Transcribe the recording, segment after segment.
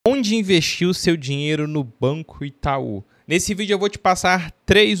Onde investir o seu dinheiro no Banco Itaú? Nesse vídeo eu vou te passar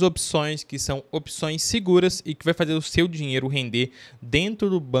 3 opções que são opções seguras e que vai fazer o seu dinheiro render dentro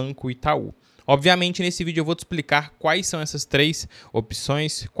do Banco Itaú. Obviamente, nesse vídeo eu vou te explicar quais são essas 3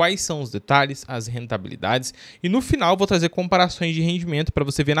 opções, quais são os detalhes, as rentabilidades e no final eu vou trazer comparações de rendimento para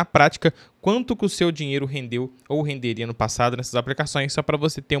você ver na prática quanto que o seu dinheiro rendeu ou renderia no passado nessas aplicações, só para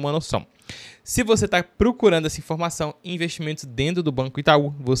você ter uma noção. Se você está procurando essa informação, investimentos dentro do Banco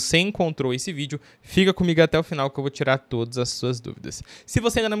Itaú, você encontrou esse vídeo, fica comigo até o final que eu vou tirar todas as suas dúvidas. Se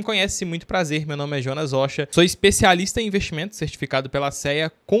você ainda não me conhece, muito prazer, meu nome é Jonas Rocha, sou especialista em investimentos, certificado pela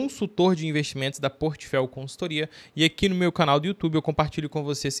CEA, consultor de investimentos da Portfólio Consultoria e aqui no meu canal do YouTube eu compartilho com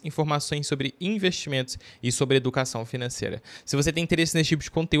vocês informações sobre investimentos e sobre educação financeira. Se você tem interesse nesse tipo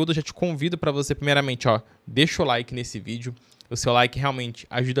de conteúdo, eu já te convido para você primeiramente, deixa o like nesse vídeo. O seu like realmente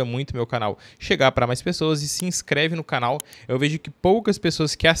ajuda muito o meu canal chegar para mais pessoas e se inscreve no canal. Eu vejo que poucas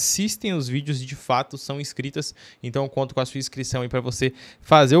pessoas que assistem os vídeos de fato são inscritas, então eu conto com a sua inscrição aí para você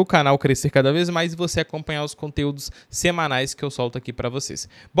fazer o canal crescer cada vez mais e você acompanhar os conteúdos semanais que eu solto aqui para vocês.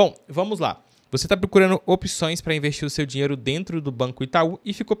 Bom, vamos lá. Você está procurando opções para investir o seu dinheiro dentro do Banco Itaú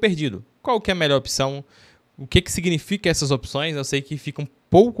e ficou perdido. Qual que é a melhor opção? O que significa essas opções? Eu sei que fica um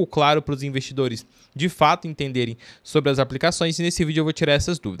pouco claro para os investidores de fato entenderem sobre as aplicações e nesse vídeo eu vou tirar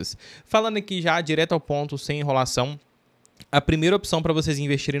essas dúvidas. Falando aqui já direto ao ponto, sem enrolação, a primeira opção para vocês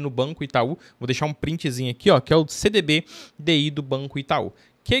investirem no Banco Itaú, vou deixar um printzinho aqui, que é o CDB DI do Banco Itaú. O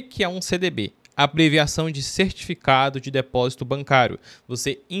que é um CDB? Abreviação de Certificado de Depósito Bancário.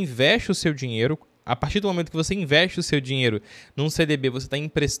 Você investe o seu dinheiro. A partir do momento que você investe o seu dinheiro num CDB, você está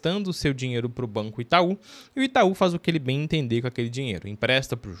emprestando o seu dinheiro para o Banco Itaú e o Itaú faz o que ele bem entender com aquele dinheiro.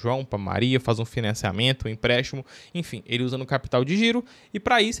 Empresta para o João, para a Maria, faz um financiamento, um empréstimo, enfim, ele usa no capital de giro e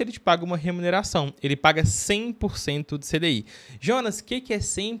para isso ele te paga uma remuneração. Ele paga 100% de CDI. Jonas, o que é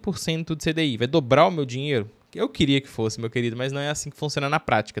 100% de CDI? Vai dobrar o meu dinheiro? Eu queria que fosse, meu querido, mas não é assim que funciona na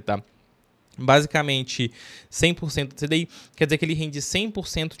prática, tá? Basicamente, 100% do CDI quer dizer que ele rende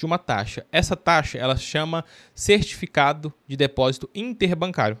 100% de uma taxa. Essa taxa, ela chama Certificado de Depósito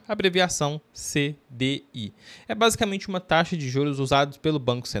Interbancário, abreviação CDI. É basicamente uma taxa de juros usada pelo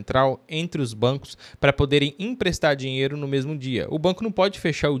Banco Central entre os bancos para poderem emprestar dinheiro no mesmo dia. O banco não pode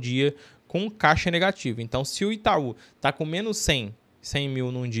fechar o dia com caixa negativo. Então, se o Itaú está com menos 100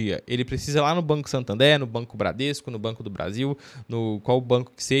 mil num dia, ele precisa ir lá no Banco Santander, no Banco Bradesco, no Banco do Brasil, no qual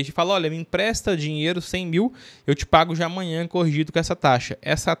banco que seja, e fala, olha, me empresta dinheiro 100 mil, eu te pago já amanhã corrigido com essa taxa.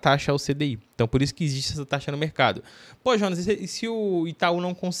 Essa taxa é o CDI. Então, por isso que existe essa taxa no mercado. Pô, Jonas, e se o Itaú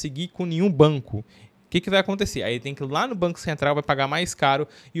não conseguir com nenhum banco? O que vai acontecer? Aí ele tem que ir lá no Banco Central, vai pagar mais caro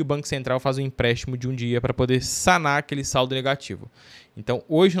e o Banco Central faz um empréstimo de um dia para poder sanar aquele saldo negativo. Então,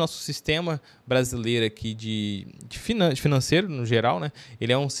 hoje, o nosso sistema brasileiro aqui de financeiro, no geral, né?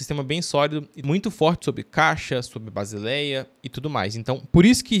 Ele é um sistema bem sólido e muito forte sobre Caixa, sobre Basileia e tudo mais. Então, por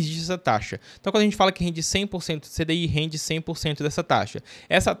isso que existe essa taxa. Então, quando a gente fala que rende 100% do CDI, rende 100% dessa taxa.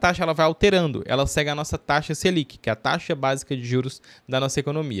 Essa taxa ela vai alterando, ela segue a nossa taxa Selic, que é a taxa básica de juros da nossa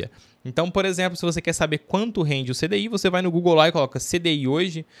economia. Então, por exemplo, se você quer saber quanto rende o CDI, você vai no Google lá e coloca CDI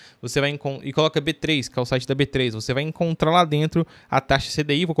hoje, você vai e coloca B3, que é o site da B3, você vai encontrar lá dentro a taxa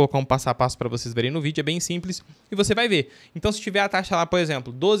CDI, vou colocar um passo a passo para vocês verem no vídeo, é bem simples, e você vai ver. Então, se tiver a taxa lá, por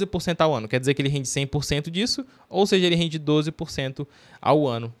exemplo, 12% ao ano, quer dizer que ele rende 100% disso, ou seja, ele rende 12% ao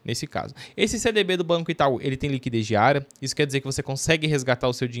ano, nesse caso. Esse CDB do Banco Itaú, ele tem liquidez diária, isso quer dizer que você consegue resgatar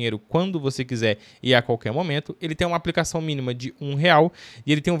o seu dinheiro quando você quiser e a qualquer momento. Ele tem uma aplicação mínima de R$1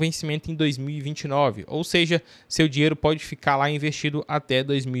 e ele tem um vencimento em 2029, ou seja, seu dinheiro pode ficar lá investido até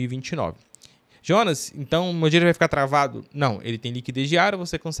 2029. Jonas, então meu dinheiro vai ficar travado? Não, ele tem liquidez diária,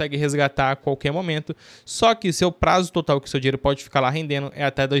 você consegue resgatar a qualquer momento, só que o seu prazo total que o seu dinheiro pode ficar lá rendendo é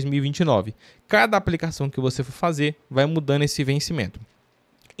até 2029. Cada aplicação que você for fazer vai mudando esse vencimento.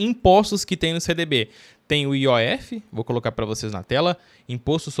 Impostos que tem no CDB. Tem o IOF, vou colocar para vocês na tela,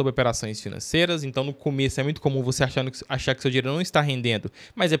 Imposto sobre Operações Financeiras. Então, no começo é muito comum você achar que seu dinheiro não está rendendo,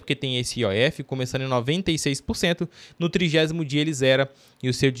 mas é porque tem esse IOF, começando em 96%, no 30º dia ele zera e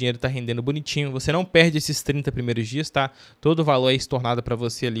o seu dinheiro está rendendo bonitinho. Você não perde esses 30 primeiros dias, tá? Todo o valor é estornado para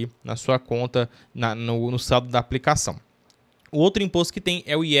você ali na sua conta, no saldo da aplicação. O outro imposto que tem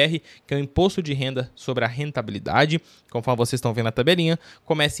é o IR, que é o Imposto de Renda sobre a Rentabilidade. Conforme vocês estão vendo na tabelinha,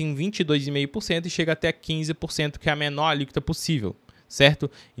 começa em 22,5% e chega até 15%, que é a menor alíquota possível.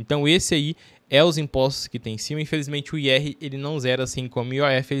 certo? Então esse aí é os impostos que tem em cima. Infelizmente o IR ele não zera assim como o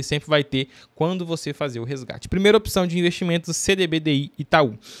IOF, ele sempre vai ter quando você fazer o resgate. Primeira opção de investimentos, CDB DI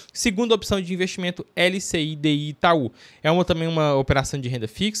Itaú. Segunda opção de investimento, LCI DI Itaú. É também uma operação de renda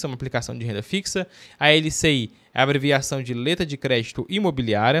fixa, uma aplicação de renda fixa. A LCI é a abreviação de letra de crédito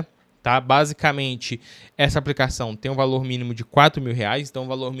imobiliária. Tá? Basicamente, essa aplicação tem um valor mínimo de R$4.000, então um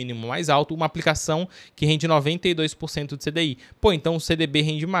valor mínimo mais alto, uma aplicação que rende 92% de CDI. Pô, então o CDB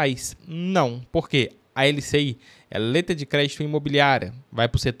rende mais? Não, por quê? A LCI é letra de crédito imobiliária, vai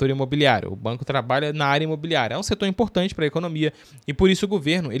para o setor imobiliário. O banco trabalha na área imobiliária, é um setor importante para a economia e por isso o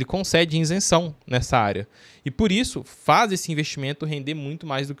governo ele concede isenção nessa área. E por isso faz esse investimento render muito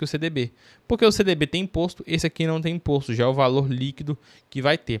mais do que o CDB. Porque o CDB tem imposto, esse aqui não tem imposto, já é o valor líquido que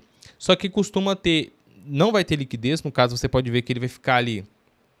vai ter. Só que costuma ter, não vai ter liquidez, no caso você pode ver que ele vai ficar ali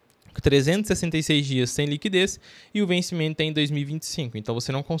 366 dias sem liquidez e o vencimento é em 2025. Então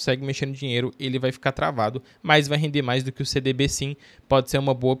você não consegue mexer no dinheiro, ele vai ficar travado, mas vai render mais do que o CDB sim, pode ser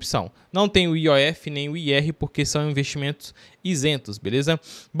uma boa opção. Não tem o IOF nem o IR porque são investimentos isentos, beleza?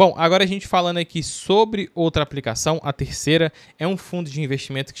 Bom, agora a gente falando aqui sobre outra aplicação, a terceira é um fundo de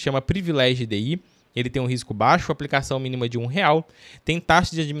investimento que chama Privilege DI. Ele tem um risco baixo, aplicação mínima de R$1, tem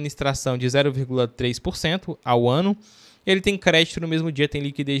taxa de administração de 0,3% ao ano. Ele tem crédito no mesmo dia, tem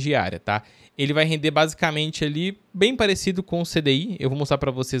liquidez diária, tá? Ele vai render basicamente ali bem parecido com o CDI. Eu vou mostrar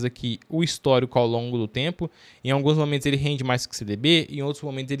para vocês aqui o histórico ao longo do tempo. Em alguns momentos ele rende mais que o CDB, em outros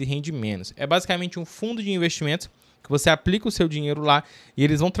momentos ele rende menos. É basicamente um fundo de investimentos que você aplica o seu dinheiro lá e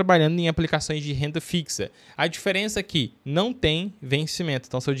eles vão trabalhando em aplicações de renda fixa. A diferença é que não tem vencimento,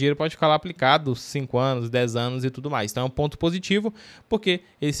 então seu dinheiro pode ficar lá aplicado 5 anos, 10 anos e tudo mais. Então é um ponto positivo porque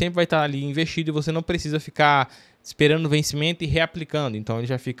ele sempre vai estar ali investido e você não precisa ficar esperando o vencimento e reaplicando, então ele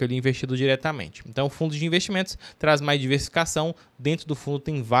já fica ali investido diretamente. Então o fundo de investimentos traz mais diversificação, dentro do fundo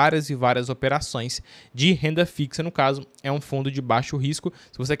tem várias e várias operações de renda fixa, no caso é um fundo de baixo risco.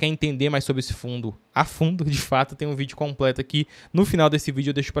 Se você quer entender mais sobre esse fundo a fundo, de fato tem um vídeo completo aqui, no final desse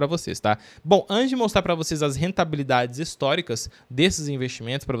vídeo eu deixo para vocês, tá? Bom, antes de mostrar para vocês as rentabilidades históricas desses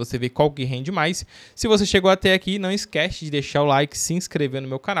investimentos, para você ver qual que rende mais, se você chegou até aqui, não esquece de deixar o like, se inscrever no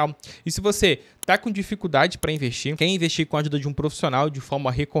meu canal, e se você está com dificuldade para investir, quer investir com a ajuda de um profissional de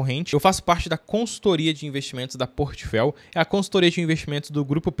forma recorrente, eu faço parte da consultoria de investimentos da Portfel, é a consultoria de investimentos do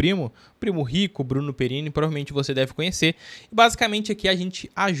Grupo Primo Rico, Bruno Perini, provavelmente você deve conhecer. E basicamente aqui a gente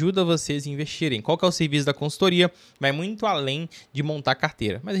ajuda vocês a investirem. Qual que é o serviço da consultoria? Vai muito além de montar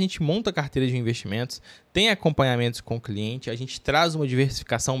carteira, mas a gente monta a carteira de investimentos, tem acompanhamentos com o cliente, a gente traz uma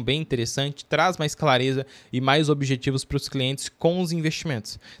diversificação bem interessante, traz mais clareza e mais objetivos para os clientes com os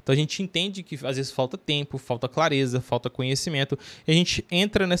investimentos. Então a gente entende que às vezes falta tempo, falta clareza, falta conhecimento, e a gente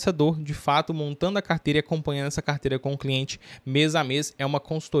entra nessa dor de fato montando a carteira e acompanhando essa carteira com o cliente mês a mês. É uma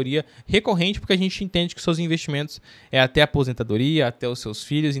consultoria recorrente porque a gente entende que seus investimentos é até a aposentadoria, até os seus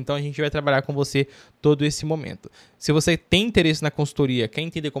filhos, então a gente vai trabalhar com você todo esse momento. Se você tem interesse na consultoria, quer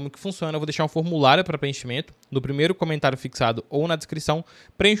entender como que funciona, eu vou deixar um formulário para preenchimento no primeiro comentário fixado ou na descrição.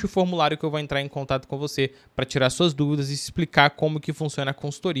 Preencha o formulário que eu vou entrar em contato com você para tirar suas dúvidas e explicar como que funciona a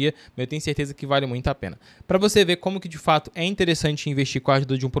consultoria. Eu tenho certeza que vale muito a pena. Para você ver como que de fato é interessante investir com a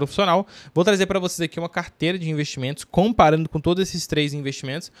ajuda de um profissional, vou trazer para vocês aqui uma carteira de investimentos, comparando com todos esses três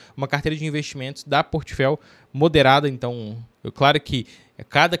investimentos, uma carteira de investimentos da Portfel moderada. Então, claro que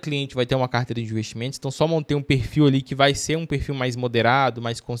cada cliente vai ter uma carteira de investimentos, então só montei um perfil ali que vai ser um perfil mais moderado,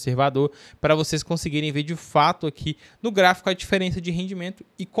 mais conservador, para vocês conseguirem ver de fato aqui no gráfico a diferença de rendimento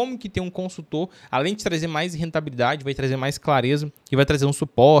e como que tem um consultor, além de trazer mais rentabilidade, vai trazer mais clareza e vai trazer um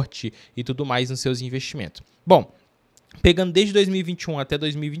suporte e tudo mais nos seus investimentos. Bom, pegando desde 2021 até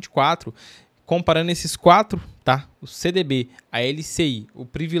 2024, comparando esses quatro, tá? O CDB, a LCI, o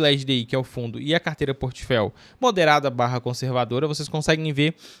Privilege DI, que é o fundo, e a carteira Portfel moderada barra conservadora, vocês conseguem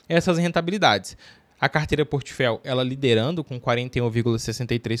ver essas rentabilidades. A carteira Portfel, ela liderando com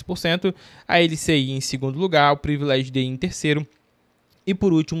 41,63%, a LCI em segundo lugar, o Privilege DI em terceiro, e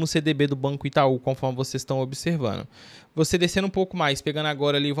por último o CDB do Banco Itaú, conforme vocês estão observando. Você descendo um pouco mais, pegando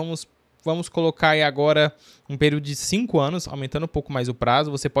agora ali, vamos colocar aí agora um período de 5 anos, aumentando um pouco mais o prazo.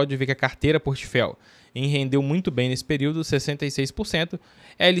 Você pode ver que a carteira Portfel rendeu muito bem nesse período, 66%,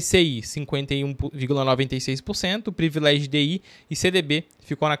 LCI 51,96%, Privilege DI e CDB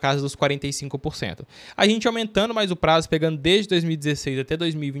ficou na casa dos 45%. A gente aumentando mais o prazo, pegando desde 2016 até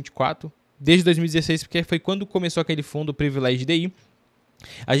 2024, desde 2016 porque foi quando começou aquele fundo Privilege DI,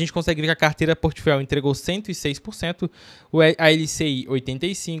 A gente consegue ver que a carteira portfólio entregou 106%, a LCI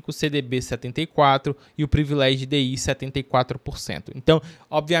 85%, o CDB 74% e o Privilege DI 74%. Então,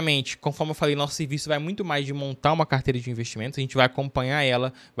 obviamente, conforme eu falei, nosso serviço vai muito mais de montar uma carteira de investimentos, a gente vai acompanhar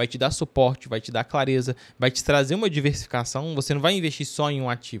ela, vai te dar suporte, vai te dar clareza, vai te trazer uma diversificação. Você não vai investir só em um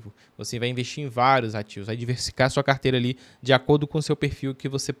ativo, você vai investir em vários ativos, vai diversificar a sua carteira ali de acordo com o seu perfil que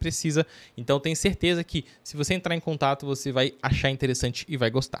você precisa. Então, tenho certeza que se você entrar em contato, você vai achar interessante e vai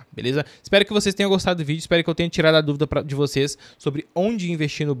gostar, beleza? Espero que vocês tenham gostado do vídeo, espero que eu tenha tirado a dúvida de vocês sobre onde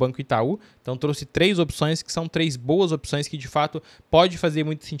investir no Banco Itaú. Então trouxe 3 opções que são 3 boas opções que de fato pode fazer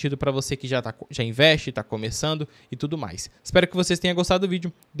muito sentido para você que já investe, está começando e tudo mais. Espero que vocês tenham gostado do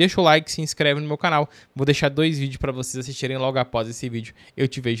vídeo, deixa o like, se inscreve no meu canal, vou deixar 2 vídeos para vocês assistirem logo após esse vídeo. Eu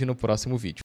te vejo no próximo vídeo.